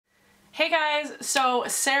Hey guys, so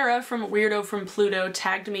Sarah from Weirdo from Pluto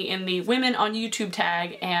tagged me in the Women on YouTube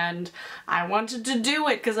tag, and I wanted to do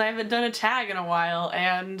it because I haven't done a tag in a while,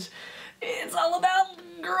 and it's all about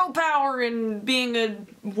girl power and being a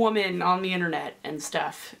woman on the internet and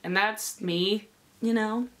stuff. And that's me, you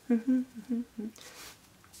know.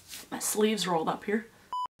 My sleeves rolled up here.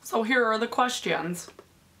 So here are the questions.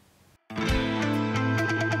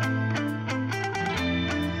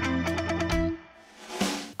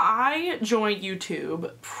 I joined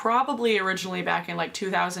YouTube probably originally back in like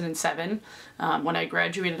 2007 when I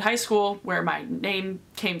graduated high school, where my name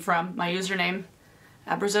came from, my username,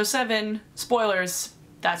 abb3rz07. Spoilers,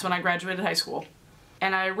 that's when I graduated high school.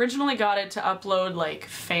 And I originally got it to upload like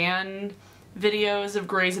fan videos of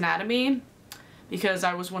Grey's Anatomy because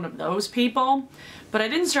I was one of those people. But I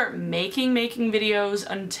didn't start making videos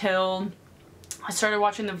until I started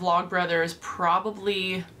watching the Vlogbrothers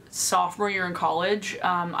probably sophomore year in college.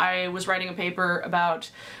 I was writing a paper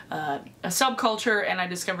about a subculture, and I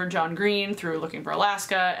discovered John Green through looking for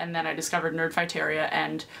Alaska, and then I discovered Nerdfighteria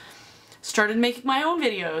and started making my own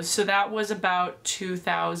videos. So that was about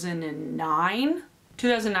 2009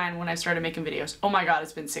 when I started making videos. Oh my god,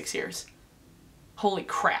 it's been 6 years. Holy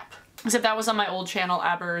crap. Except that was on my old channel,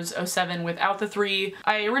 abb3rz07 without the 3.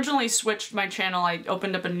 I originally switched my channel. I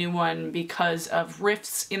opened up a new one because of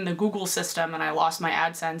rifts in the Google system and I lost my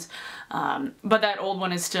AdSense. But that old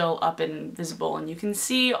one is still up and visible, and you can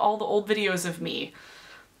see all the old videos of me.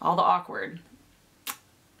 All the awkward.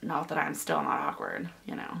 Not that I'm still not awkward,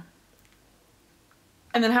 you know.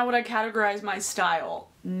 And then how would I categorize my style?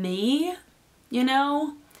 Me? You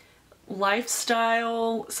know?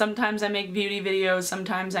 Lifestyle. Sometimes I make beauty videos,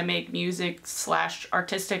 sometimes I make music /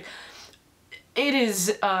 artistic. It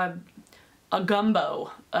is a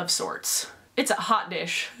gumbo of sorts. It's a hot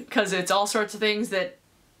dish because it's all sorts of things that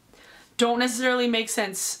don't necessarily make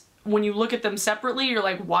sense when you look at them separately. You're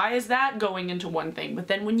like, why is that going into one thing? But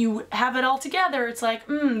then when you have it all together, it's like,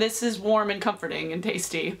 this is warm and comforting and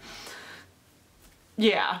tasty.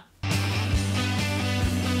 Yeah.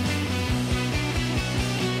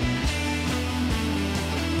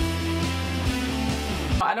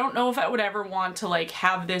 I don't know if I would ever want to like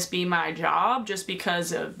have this be my job just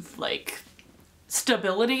because of like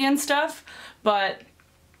stability and stuff, but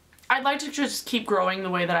I'd like to just keep growing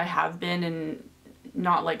the way that I have been, and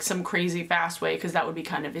not like some crazy fast way, because that would be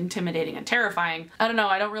kind of intimidating and terrifying. I don't know,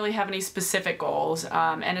 I don't really have any specific goals,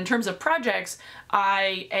 and in terms of projects,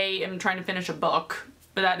 I am trying to finish a book,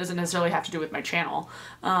 but that doesn't necessarily have to do with my channel,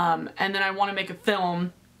 and then I want to make a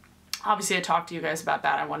film. Obviously, I talked to you guys about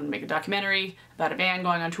that. I wanted to make a documentary about a band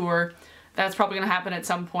going on tour. That's probably going to happen at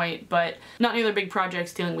some point, but not any other big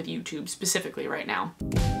projects dealing with YouTube specifically right now.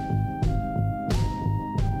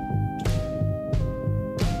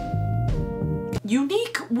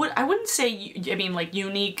 Unique? I wouldn't say, I mean, like,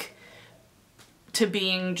 unique to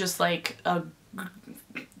being just like a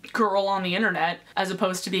girl on the internet as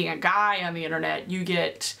opposed to being a guy on the internet. You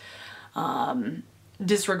get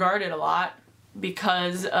disregarded a lot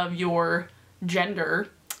because of your gender,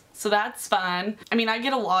 so that's fun. I mean, I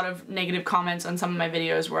get a lot of negative comments on some of my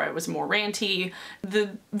videos where I was more ranty.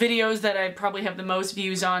 The videos that I probably have the most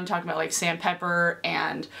views on, talking about like Sam Pepper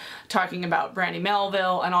and talking about Brandy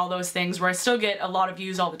Melville and all those things, where I still get a lot of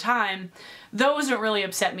views all the time, those don't really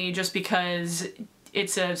upset me just because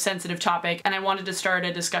it's a sensitive topic and I wanted to start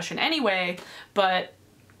a discussion anyway. But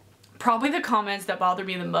probably the comments that bother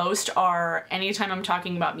me the most are anytime I'm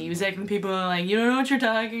talking about music and people are like, you don't know what you're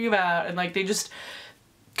talking about, and like they just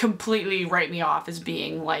completely write me off as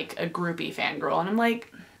being like a groupie fangirl, and I'm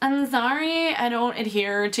like, I'm sorry, I don't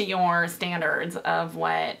adhere to your standards of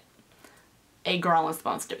what a girl is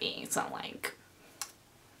supposed to be, so like,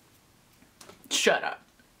 shut up.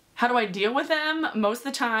 How do I deal with them? Most of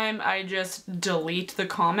the time I just delete the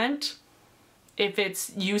comment if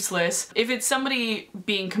it's useless. If it's somebody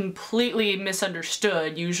being completely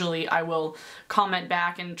misunderstood, usually I will comment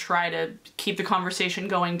back and try to keep the conversation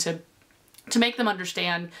going to make them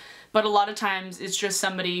understand. But a lot of times it's just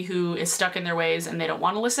somebody who is stuck in their ways and they don't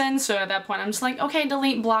want to listen, so at that point I'm just like, okay,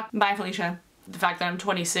 delete, block, bye Felicia. The fact that I'm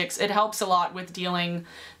 26, it helps a lot with dealing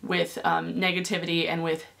with negativity and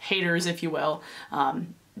with haters, if you will,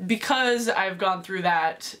 because I've gone through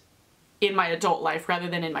that in my adult life rather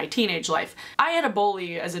than in my teenage life. I had a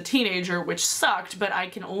bully as a teenager, which sucked, but I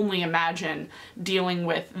can only imagine dealing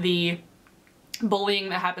with the bullying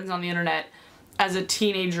that happens on the internet as a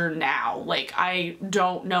teenager now. Like, I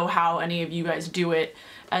don't know how any of you guys do it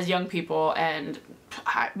as young people, and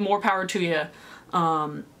more power to you.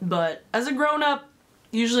 But as a grown-up,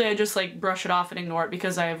 usually I just like brush it off and ignore it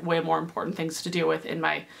because I have way more important things to deal with in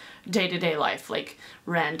my day-to-day life, like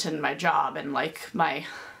rent and my job and like my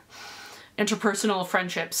interpersonal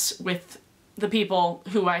friendships with the people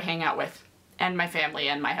who I hang out with and my family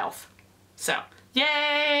and my health. So,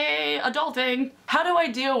 yay, adulting! How do I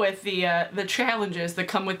deal with the challenges that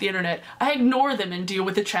come with the internet? I ignore them and deal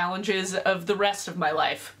with the challenges of the rest of my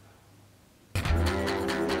life.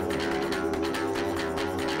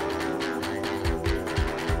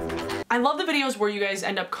 I love the videos where you guys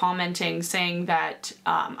end up commenting saying that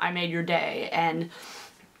I made your day and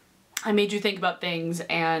I made you think about things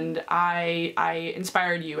and I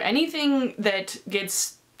inspired you. Anything that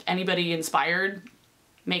gets anybody inspired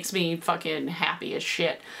makes me fucking happy as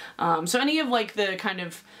shit. So any of like the kind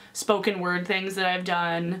of spoken word things that I've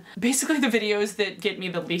done, basically the videos that get me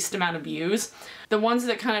the least amount of views, the ones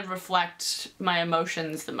that kind of reflect my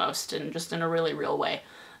emotions the most and just in a really real way,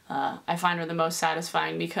 I find are the most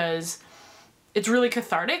satisfying because it's really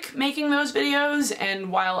cathartic making those videos,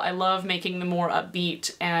 and while I love making the more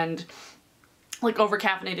upbeat and like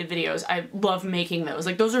over-caffeinated videos, I love making those.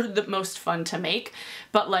 Like those are the most fun to make,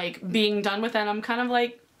 but like being done with them, I'm kind of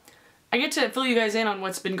like, I get to fill you guys in on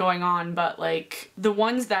what's been going on, but like the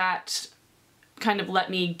ones that kind of let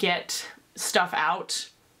me get stuff out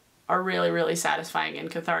are really, really satisfying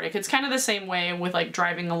and cathartic. It's kind of the same way with like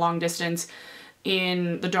driving a long distance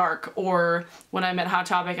in the dark, or when I'm at Hot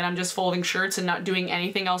Topic and I'm just folding shirts and not doing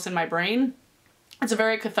anything else in my brain. It's a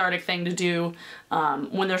very cathartic thing to do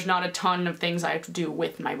when there's not a ton of things I have to do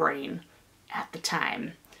with my brain at the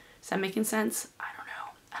time. Is that making sense? I don't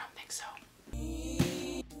know. I don't think so.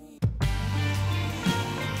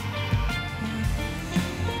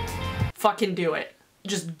 Fucking do it.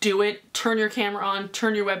 Just do it. Turn your camera on,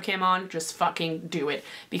 turn your webcam on, just fucking do it.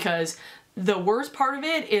 Because the worst part of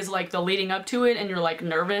it is like the leading up to it and you're like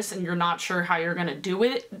nervous and you're not sure how you're gonna do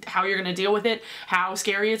it, how you're gonna deal with it, how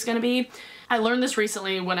scary it's gonna be. I learned this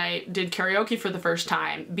recently when I did karaoke for the first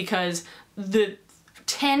time, because the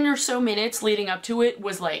 10 or so minutes leading up to it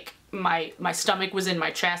was like my stomach was in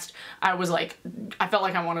my chest. I was like, I felt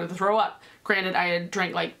like I wanted to throw up. Granted, I had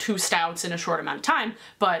drank like 2 stouts in a short amount of time,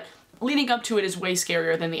 but leading up to it is way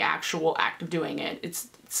scarier than the actual act of doing it. It's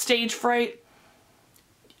stage fright.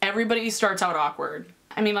 Everybody starts out awkward.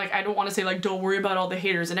 I mean, like, I don't want to say, like, don't worry about all the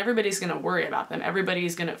haters, and everybody's gonna worry about them.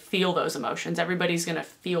 Everybody's gonna feel those emotions. Everybody's gonna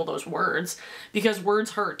feel those words, because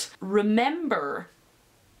words hurt. Remember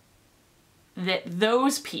that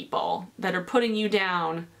those people that are putting you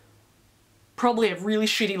down probably have really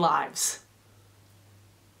shitty lives.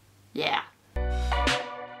 Yeah.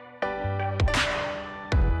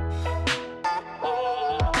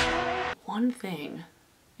 One thing.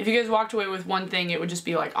 If you guys walked away with one thing, it would just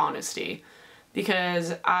be like honesty,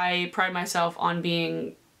 because I pride myself on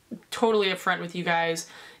being totally upfront with you guys,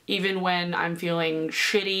 even when I'm feeling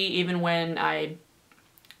shitty, even when I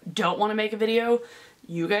don't want to make a video.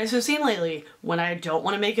 You guys have seen lately, when I don't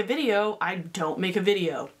want to make a video, I don't make a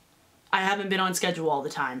video. I haven't been on schedule all the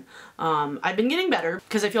time. I've been getting better,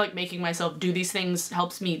 because I feel like making myself do these things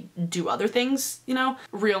helps me do other things, you know?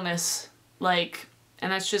 Realness. Like,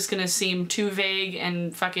 and that's just gonna seem too vague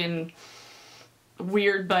and fucking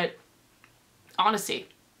weird, but honesty.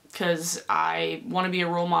 Because I want to be a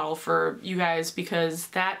role model for you guys, because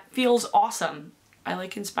that feels awesome. I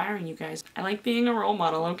like inspiring you guys. I like being a role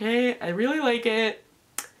model, okay? I really like it.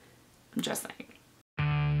 I'm just saying.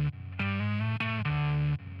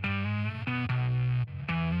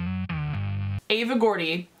 Ava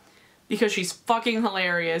Gordy, because she's fucking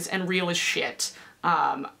hilarious and real as shit.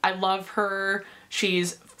 I love her.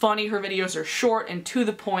 She's funny, her videos are short and to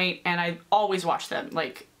the point, and I always watch them.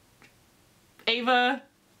 Like, Ava,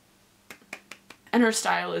 and her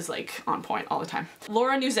style is like on point all the time.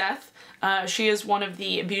 Laura Nuzeth, she is one of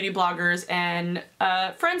the beauty bloggers and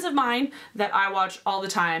friends of mine that I watch all the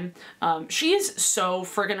time. She is so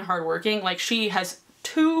friggin' hardworking. Like, she has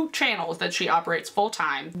 2 channels that she operates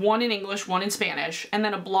full-time, one in English, one in Spanish, and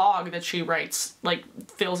then a blog that she writes, like,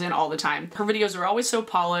 fills in all the time. Her videos are always so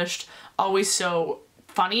polished, always so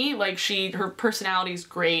funny. Like, her personality is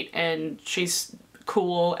great, and she's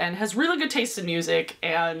cool and has really good taste in music,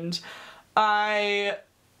 and I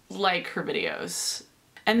like her videos.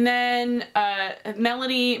 And then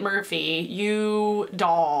Melanie Murphy, you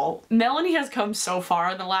doll. Melanie has come so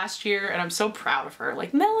far in the last year, and I'm so proud of her.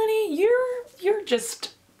 Like, Melanie, you're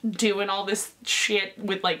just doing all this shit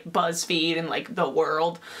with like BuzzFeed and like The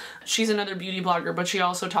World. She's another beauty blogger, but she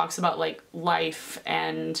also talks about like life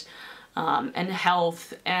and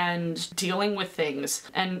health and dealing with things.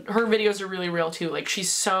 And her videos are really real too. Like,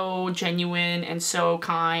 she's so genuine and so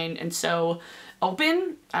kind and so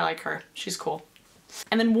open. I like her. She's cool.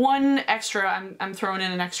 And then one extra, I'm throwing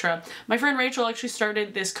in an extra. My friend Rachel actually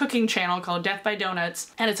started this cooking channel called Death by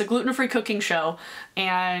Donuts, and it's a gluten-free cooking show,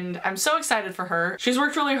 and I'm so excited for her. She's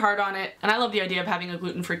worked really hard on it, and I love the idea of having a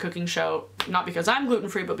gluten-free cooking show, not because I'm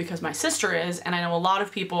gluten-free, but because my sister is, and I know a lot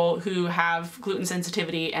of people who have gluten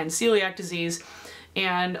sensitivity and celiac disease,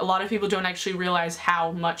 and a lot of people don't actually realize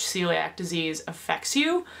how much celiac disease affects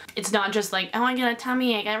you. It's not just like, oh, I get a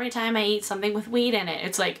tummy ache every time I eat something with wheat in it.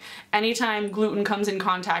 It's like anytime gluten comes in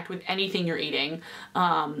contact with anything you're eating,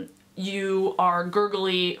 you are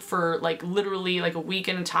gurgly for like literally like a week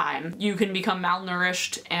at a time. You can become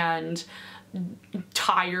malnourished and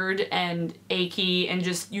tired and achy and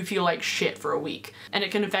just you feel like shit for a week. And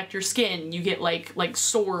it can affect your skin. You get like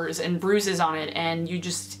sores and bruises on it, and you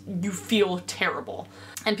feel terrible.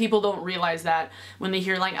 And people don't realize that when they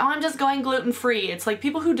hear like, oh, I'm just going gluten-free. It's like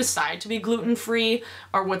people who decide to be gluten-free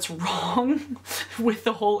are what's wrong with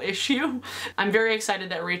the whole issue. I'm very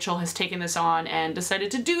excited that Rachel has taken this on and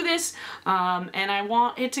decided to do this. And I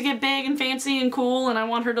want it to get big and fancy and cool, and I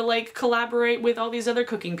want her to like collaborate with all these other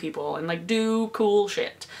cooking people and like do cool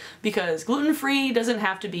shit. Because gluten-free doesn't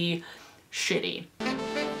have to be shitty.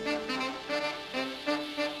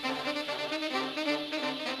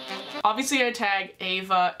 Obviously I tag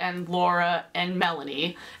Ava and Laura and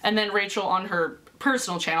Melanie, and then Rachel on her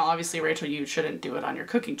personal channel. Obviously Rachel, you shouldn't do it on your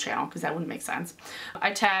cooking channel because that wouldn't make sense.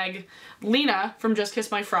 I tag Lena from Just Kiss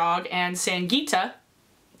My Frog and Sangeeta,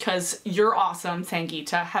 because you're awesome,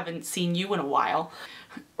 Sangeeta. Haven't seen you in a while.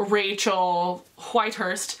 Rachel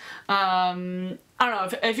Whitehurst. I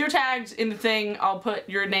don't know, if you're tagged in the thing, I'll put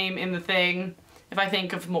your name in the thing if I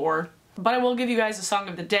think of more. But I will give you guys a song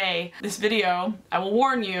of the day. This video, I will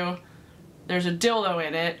warn you, there's a dildo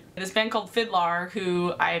in it. This band called FIDLAR,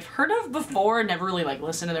 who I've heard of before, never really like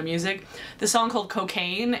listened to their music. This song called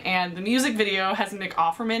Cocaine, and the music video has Nick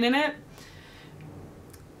Offerman in it.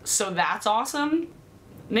 So that's awesome.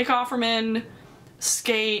 Nick Offerman,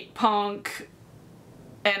 skate, punk,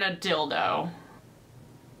 and a dildo.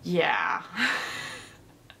 Yeah.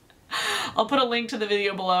 I'll put a link to the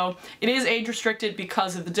video below. It is age restricted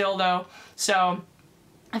because of the dildo, so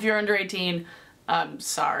if you're under 18, I'm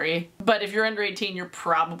sorry. But if you're under 18, you're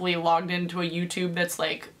probably logged into a YouTube that's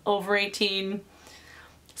like over 18.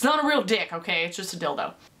 It's not a real dick, okay? It's just a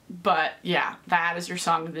dildo. But yeah, that is your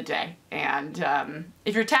song of the day. And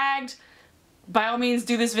if you're tagged, by all means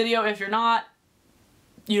do this video. If you're not,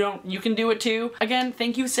 you can do it too. Again,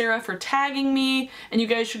 thank you Sarah for tagging me, and you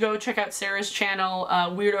guys should go check out Sarah's channel,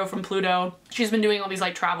 Weirdo from Pluto. She's been doing all these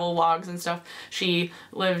like travel vlogs and stuff. She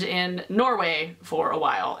lived in Norway for a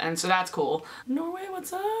while, and so that's cool. Norway,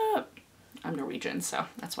 what's up? I'm Norwegian, so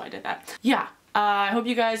that's why I did that. Yeah, I hope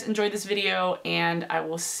you guys enjoyed this video, and I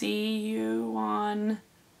will see you on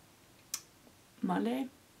Monday?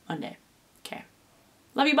 Monday. Okay.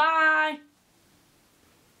 Love you, bye!